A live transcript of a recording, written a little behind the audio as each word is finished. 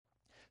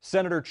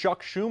Senator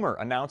Chuck Schumer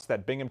announced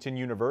that Binghamton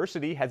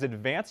University has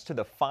advanced to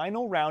the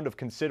final round of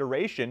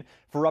consideration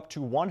for up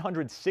to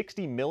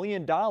 $160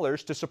 million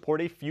to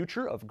support a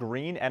future of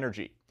green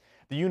energy.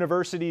 The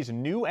university's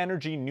New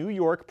Energy New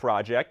York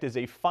project is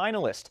a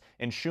finalist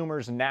in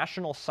Schumer's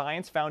National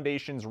Science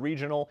Foundation's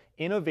Regional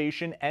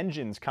Innovation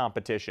Engines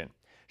competition.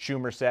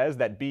 Schumer says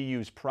that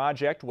BU's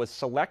project was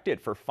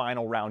selected for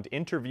final round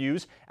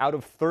interviews out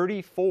of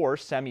 34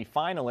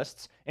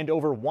 semifinalists and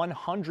over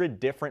 100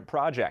 different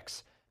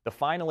projects. The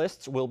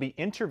finalists will be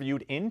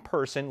interviewed in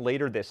person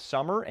later this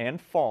summer and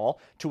fall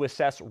to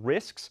assess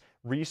risks,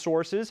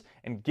 resources,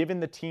 and given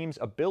the team's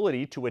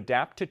ability to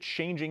adapt to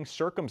changing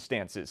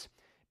circumstances.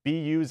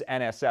 BU's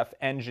NSF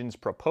Engines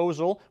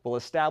proposal will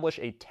establish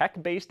a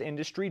tech-based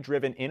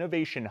industry-driven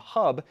innovation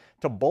hub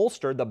to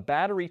bolster the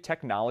battery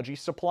technology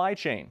supply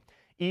chain.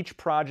 Each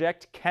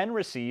project can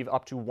receive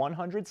up to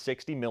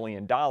 $160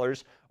 million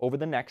over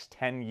the next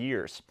 10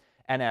 years.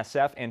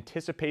 NSF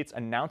anticipates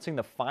announcing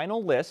the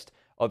final list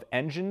of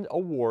engine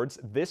awards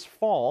this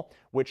fall,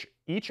 which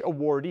each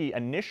awardee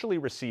initially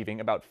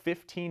receiving about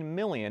 $15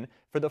 million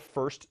for the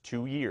first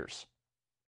 2 years.